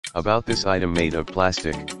About this item made of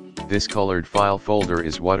plastic, this colored file folder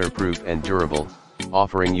is waterproof and durable,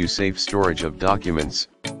 offering you safe storage of documents,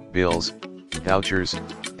 bills, vouchers,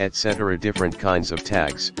 etc. Different kinds of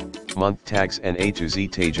tags, month tags and A to Z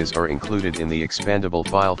tags are included in the expandable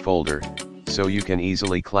file folder, so you can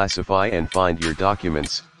easily classify and find your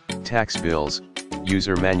documents, tax bills,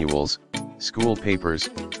 user manuals, school papers,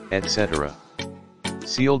 etc.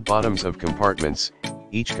 Sealed bottoms of compartments.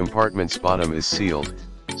 Each compartment's bottom is sealed,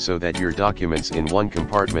 so that your documents in one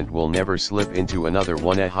compartment will never slip into another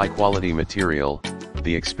one. A high quality material.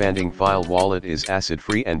 The expanding file wallet is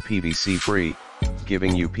acid-free and PVC-free,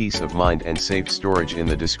 giving you peace of mind and safe storage. In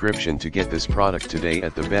the description to get this product today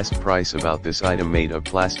at the best price. About this item made of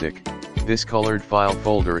plastic, this colored file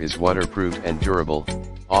folder is waterproof and durable,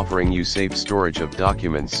 offering you safe storage of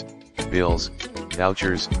documents, bills,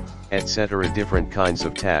 vouchers, etc. Different kinds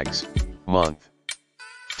of tags, month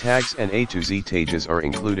tags and A to Z tags are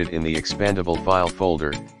included in the expandable file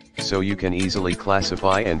folder, so you can easily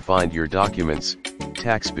classify and find your documents,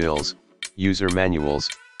 tax bills, user manuals,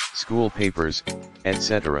 school papers,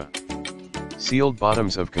 etc. Sealed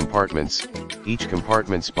bottoms of compartments. Each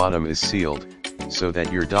compartment's bottom is sealed, so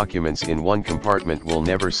that your documents in one compartment will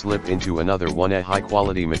never slip into another one. A high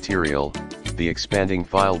quality material. The expanding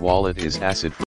file wallet is acid-free.